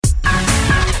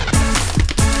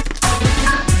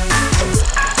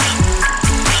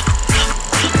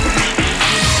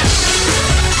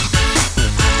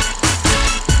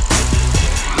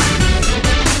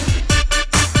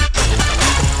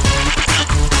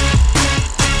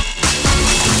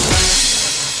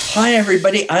Hi,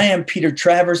 everybody. I am Peter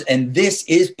Travers, and this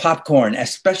is Popcorn, a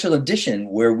special edition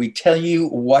where we tell you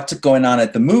what's going on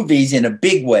at the movies in a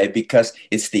big way because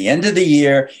it's the end of the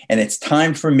year and it's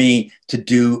time for me to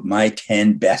do my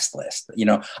 10 best list. You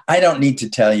know, I don't need to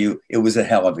tell you it was a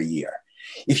hell of a year.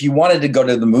 If you wanted to go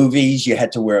to the movies, you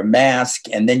had to wear a mask,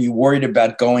 and then you worried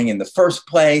about going in the first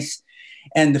place.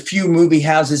 And the few movie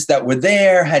houses that were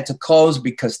there had to close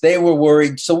because they were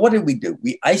worried. So what did we do?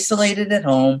 We isolated at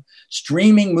home,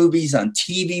 streaming movies on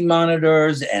TV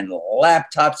monitors and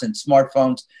laptops and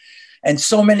smartphones. And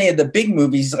so many of the big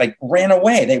movies ran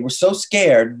away. They were so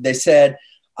scared. They said,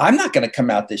 I'm not going to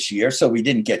come out this year. So we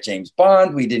didn't get James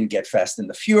Bond. We didn't get Fast and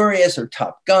the Furious or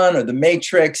Top Gun or The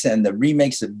Matrix and the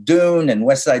remakes of Dune and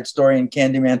West Side Story and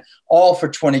Candyman, all for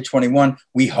 2021.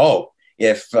 We hope,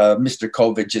 if Mr.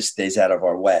 COVID just stays out of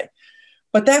our way.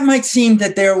 But that might seem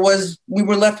that we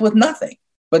were left with nothing.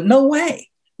 But no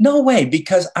way,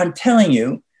 because I'm telling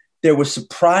you, there were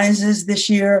surprises this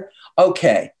year.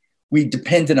 Okay, we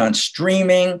depended on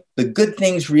streaming. The good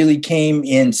things really came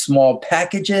in small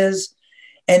packages.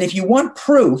 And if you want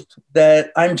proof that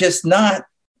I'm just not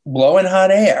blowing hot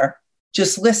air,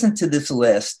 just listen to this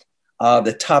list of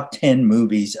the top 10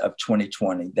 movies of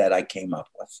 2020 that I came up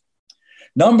with.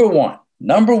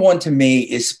 Number one to me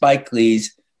is Spike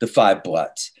Lee's The Five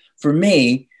Bloods. For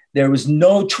me, there was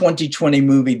no 2020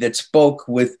 movie that spoke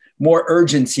with more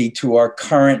urgency to our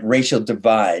current racial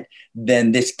divide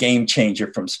than this game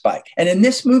changer from Spike. And in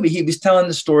this movie, he was telling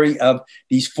the story of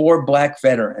these 4 Black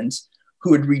veterans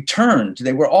who had returned.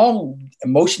 They were all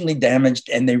emotionally damaged,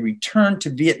 and they returned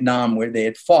to Vietnam, where they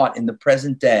had fought in the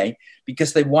present day,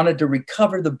 because they wanted to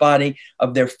recover the body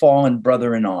of their fallen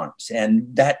brother in arms.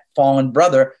 And that fallen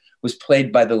brother was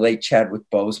played by the late Chadwick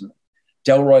Boseman.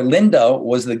 Delroy Lindo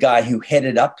was the guy who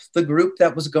headed up the group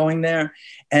that was going there.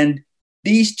 And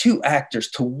these two actors,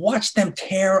 to watch them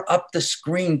tear up the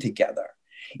screen together,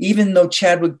 even though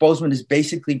Chadwick Boseman is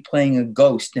basically playing a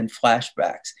ghost in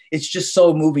flashbacks, it's just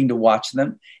so moving to watch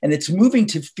them. And it's moving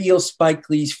to feel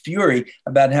Spike Lee's fury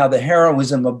about how the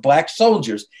heroism of Black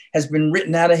soldiers has been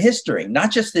written out of history, not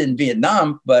just in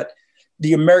Vietnam, but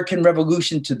the American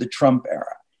Revolution to the Trump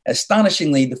era.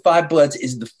 Astonishingly, The Five Bloods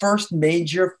is the first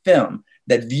major film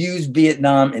that views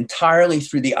Vietnam entirely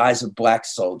through the eyes of Black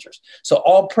soldiers. So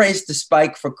all praise to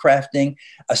Spike for crafting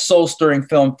a soul-stirring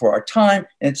film for our time,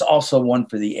 and it's also one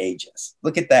for the ages.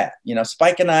 Look at that. You know,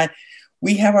 Spike and I,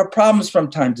 we have our problems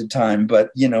from time to time, but,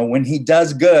 you know, when he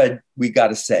does good, we got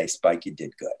to say, Spike, you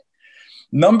did good.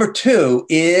 Number 2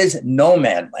 is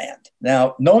Nomadland.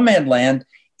 Now, Nomadland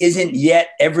isn't yet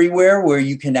everywhere where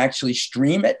you can actually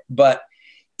stream it, but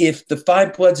if The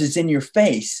Five Bloods is in your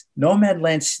face,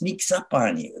 Nomadland sneaks up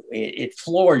on you. It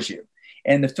floors you.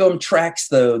 And the film tracks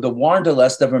the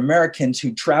wanderlust of Americans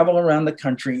who travel around the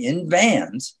country in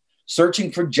vans,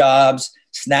 searching for jobs,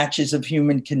 snatches of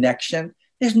human connection.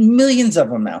 There's millions of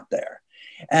them out there.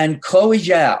 And Chloe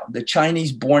Zhao, the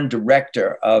Chinese-born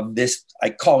director of this,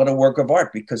 I call it a work of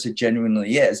art because it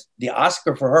genuinely is, the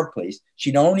Oscar for her, please.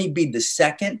 She'd only be the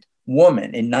second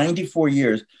woman in 94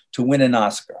 years to win an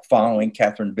Oscar, following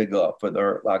Catherine Bigelow for The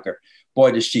Hurt Locker.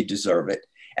 Boy, does she deserve it.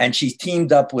 And she's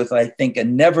teamed up with, I think, a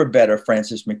never better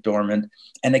Frances McDormand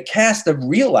and a cast of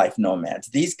real life nomads.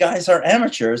 These guys are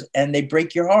amateurs and they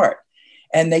break your heart.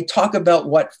 And they talk about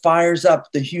what fires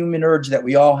up the human urge that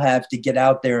we all have to get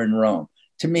out there and roam.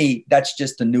 To me, that's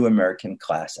just a new American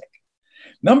classic.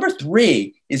 Number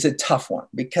 3 is a tough one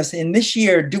because in this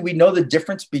year, do we know the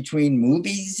difference between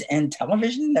movies and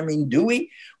television? I mean, do we?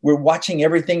 We're watching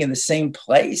everything in the same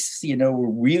place. You know, we're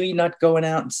really not going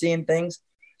out and seeing things.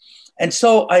 And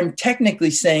so I'm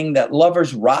technically saying that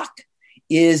Lovers Rock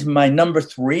is my number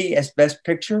 3 as Best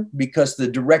Picture because the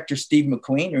director, Steve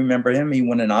McQueen, remember him? He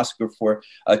won an Oscar for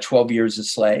 12 Years a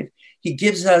Slave. He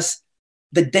gives us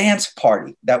the dance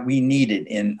party that we needed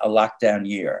in a lockdown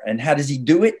year. And how does he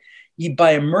do it?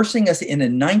 By immersing us in a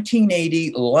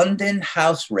 1980 London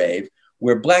house rave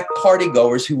where Black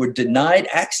partygoers who were denied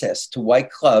access to white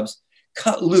clubs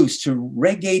cut loose to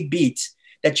reggae beats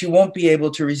that you won't be able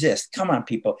to resist. Come on,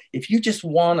 people. If you just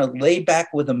want to lay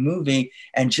back with a movie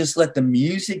and just let the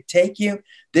music take you,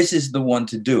 this is the one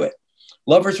to do it.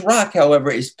 Lovers Rock,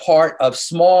 however, is part of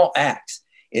Small Acts.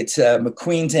 It's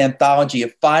McQueen's anthology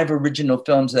of 5 original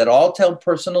films that all tell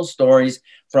personal stories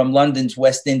from London's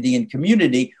West Indian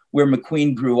community where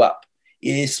McQueen grew up.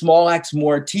 Is Small Acts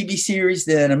more a TV series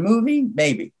than a movie?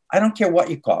 Maybe. I don't care what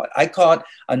you call it. I call it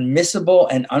unmissable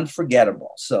and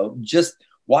unforgettable. So just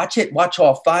watch it. Watch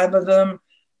all 5 of them.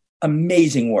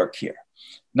 Amazing work here.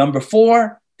 Number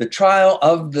 4, The Trial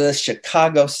of the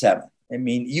Chicago 7. I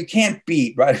mean, you can't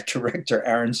beat writer-director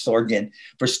Aaron Sorkin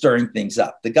for stirring things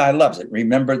up. The guy loves it.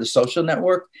 Remember The Social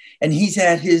Network? And he's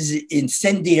at his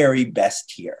incendiary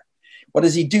best here. What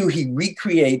does he do? He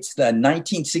recreates the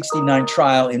 1969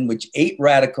 trial in which 8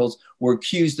 radicals were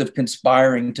accused of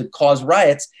conspiring to cause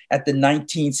riots at the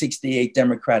 1968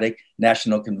 Democratic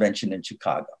National Convention in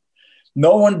Chicago.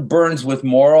 No one burns with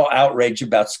moral outrage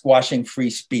about squashing free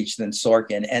speech than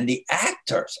Sorkin. And the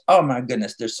actors, oh my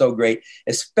goodness, they're so great,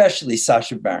 especially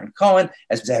Sacha Baron Cohen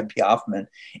as Zappy Hoffman,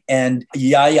 and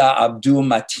Yahya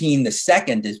Abdul-Mateen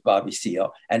II is Bobby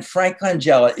Seale, and Frank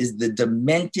Langella is the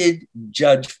demented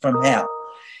judge from hell.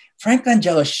 Frank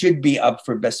Langella should be up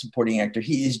for Best Supporting Actor.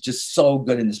 He is just so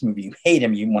good in this movie. You hate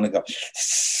him, you want to go,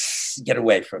 get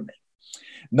away from me.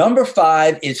 Number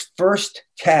 5 is First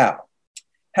Cow.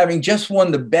 Having just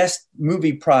won the Best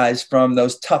Movie Prize from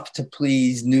those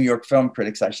tough-to-please New York film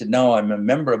critics, I should know I'm a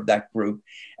member of that group.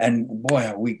 And boy,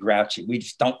 are we grouchy. We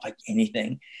just don't like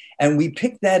anything. And we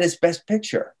picked that as Best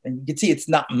Picture. And you can see it's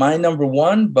not my number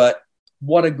 1, but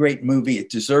what a great movie. It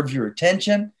deserves your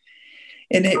attention.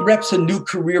 And it reps a new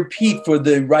career peak for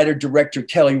the writer-director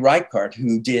Kelly Reichardt,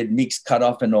 who did Meek's Cut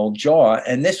Off an Old Jaw.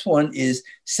 And this one is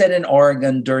set in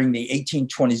Oregon during the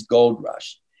 1820s gold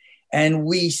rush. And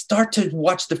we start to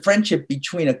watch the friendship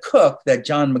between a cook that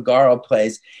John Magaro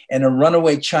plays and a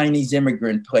runaway Chinese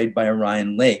immigrant played by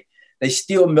Orion Lee. They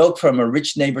steal milk from a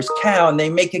rich neighbor's cow and they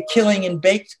make a killing in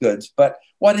baked goods. But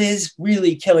what is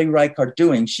really Kelly Reichardt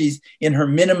doing? She's, in her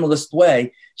minimalist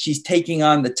way, she's taking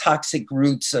on the toxic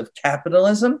roots of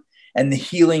capitalism and the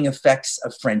healing effects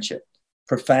of friendship.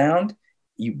 Profound?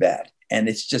 You bet. And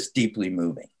it's just deeply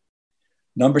moving.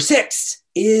 Number 6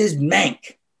 is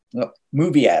Mank. Look,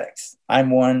 movie addicts. I'm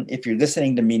one. If you're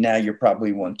listening to me now, you're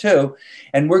probably one too.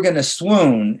 And we're going to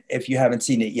swoon, if you haven't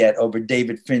seen it yet, over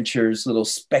David Fincher's little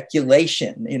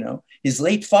speculation. You know, his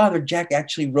late father, Jack,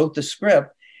 actually wrote the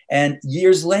script. And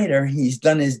years later, he's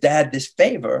done his dad this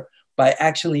favor by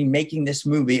actually making this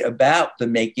movie about the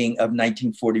making of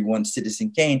 1941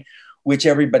 Citizen Kane, which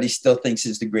everybody still thinks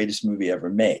is the greatest movie ever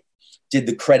made. Did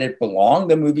the credit belong,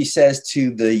 the movie says,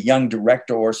 to the young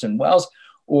director Orson Welles?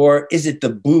 Or is it the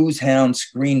booze hound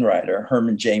screenwriter,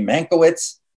 Herman J.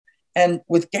 Mankiewicz? And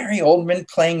with Gary Oldman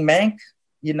playing Mank,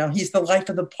 you know, he's the life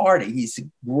of the party. He's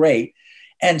great.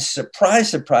 And surprise,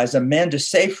 surprise, Amanda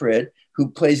Seyfried, who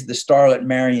plays the starlet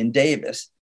Marion Davis,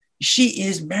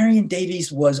 Marion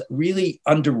Davies was really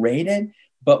underrated.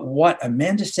 But what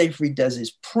Amanda Seyfried does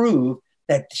is prove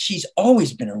that she's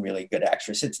always been a really good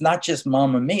actress. It's not just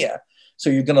Mamma Mia. So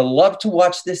you're going to love to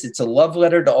watch this. It's a love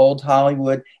letter to old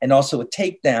Hollywood and also a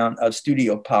takedown of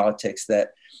studio politics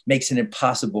that makes it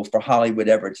impossible for Hollywood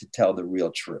ever to tell the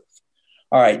real truth.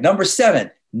 All right, number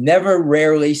 7, Never,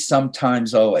 Rarely,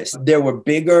 Sometimes, Always. There were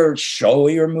bigger,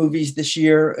 showier movies this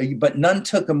year, but none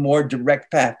took a more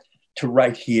direct path to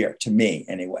right here, to me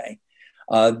anyway,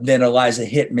 than Eliza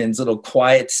Hittman's little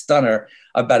quiet stunner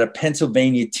about a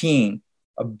Pennsylvania teen,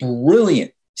 a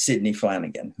brilliant Sidney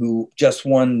Flanigan, who just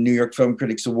won New York Film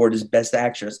Critics Award as Best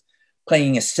Actress,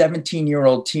 playing a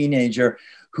 17-year-old teenager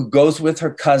who goes with her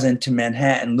cousin to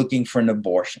Manhattan looking for an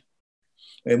abortion.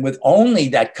 And with only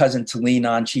that cousin to lean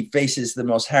on, she faces the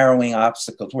most harrowing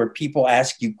obstacles where people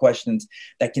ask you questions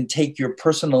that can take your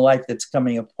personal life that's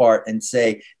coming apart and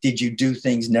say, did you do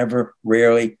things never,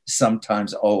 rarely,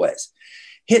 sometimes, always?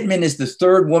 Hittman is the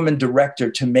 3rd woman director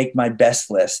to make my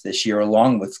best list this year,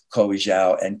 along with Chloe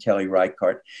Zhao and Kelly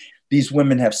Reichardt. These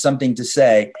women have something to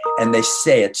say, and they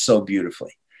say it so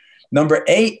beautifully. Number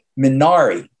 8,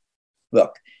 Minari.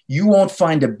 Look, you won't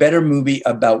find a better movie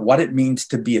about what it means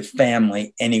to be a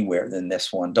family anywhere than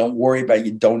this one. Don't worry about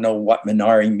you don't know what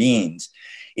Minari means.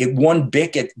 It won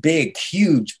big,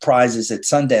 huge prizes at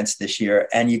Sundance this year,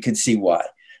 and you can see why.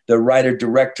 The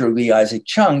writer-director Lee Isaac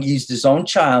Chung used his own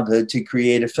childhood to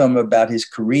create a film about his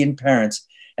Korean parents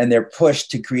and their push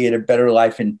to create a better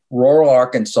life in rural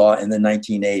Arkansas in the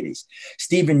 1980s.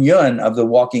 Stephen Yeun of The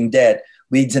Walking Dead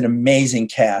leads an amazing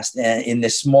cast in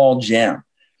this small gem.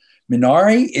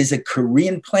 Minari is a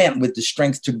Korean plant with the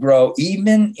strength to grow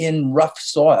even in rough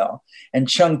soil. And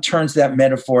Chung turns that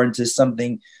metaphor into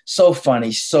something so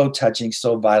funny, so touching,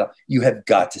 so vital. You have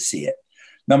got to see it.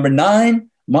 Number 9,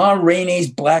 Ma Rainey's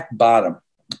Black Bottom.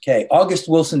 Okay, August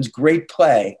Wilson's great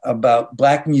play about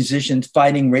Black musicians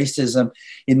fighting racism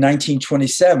in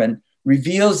 1927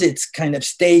 reveals its kind of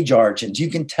stage origins. You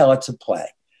can tell it's a play.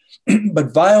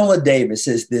 But Viola Davis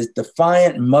is this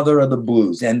defiant mother of the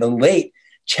blues, and the late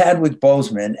Chadwick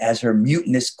Boseman as her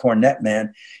mutinous cornet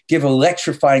man give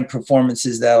electrifying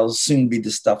performances that'll soon be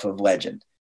the stuff of legend.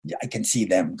 I can see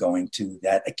them going to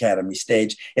that Academy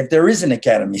stage, if there is an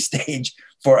Academy stage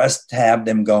for us to have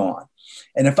them go on.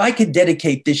 And if I could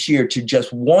dedicate this year to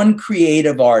just one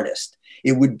creative artist,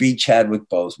 it would be Chadwick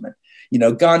Boseman. You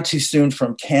know, gone too soon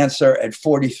from cancer at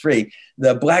 43.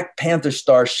 The Black Panther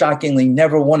star shockingly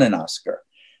never won an Oscar.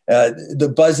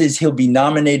 The buzz is he'll be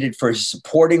nominated for his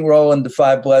supporting role in The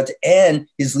Five Bloods and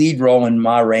his lead role in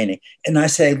Ma Rainey. And I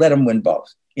say, let him win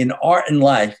both. In art and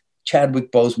life,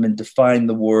 Chadwick Boseman defined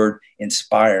the word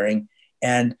inspiring.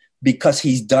 And because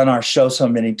he's done our show so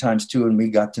many times too, and we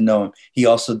got to know him, he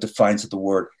also defines the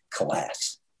word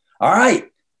class. All right,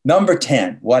 number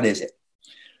 10, what is it?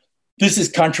 This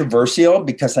is controversial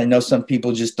because I know some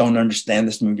people just don't understand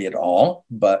this movie at all,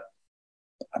 but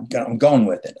I'm going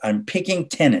with it. I'm picking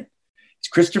Tenet. It's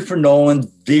Christopher Nolan's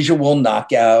visual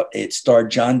knockout. It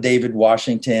starred John David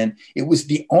Washington. It was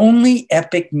the only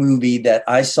epic movie that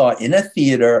I saw in a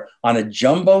theater on a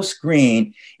jumbo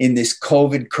screen in this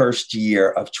COVID-cursed year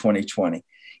of 2020.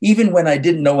 Even when I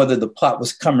didn't know whether the plot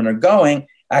was coming or going,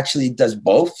 actually it does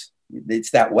both. It's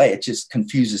that way. It just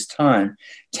confuses time.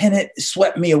 Tenet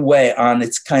swept me away on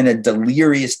its kind of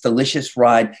delirious, delicious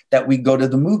ride that we go to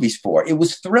the movies for. It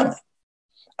was thrilling.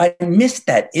 I missed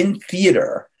that in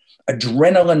theater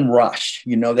adrenaline rush,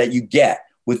 you know, that you get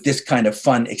with this kind of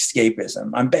fun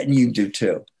escapism. I'm betting you do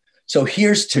too. So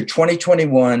here's to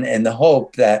 2021 and the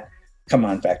hope that, come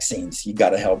on, vaccines, you got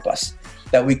to help us,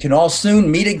 that we can all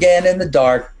soon meet again in the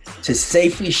dark to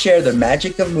safely share the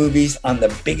magic of movies on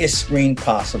the biggest screen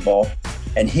possible.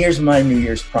 And here's my New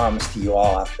Year's promise to you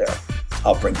all out there.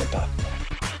 I'll bring the popcorn.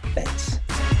 Thanks.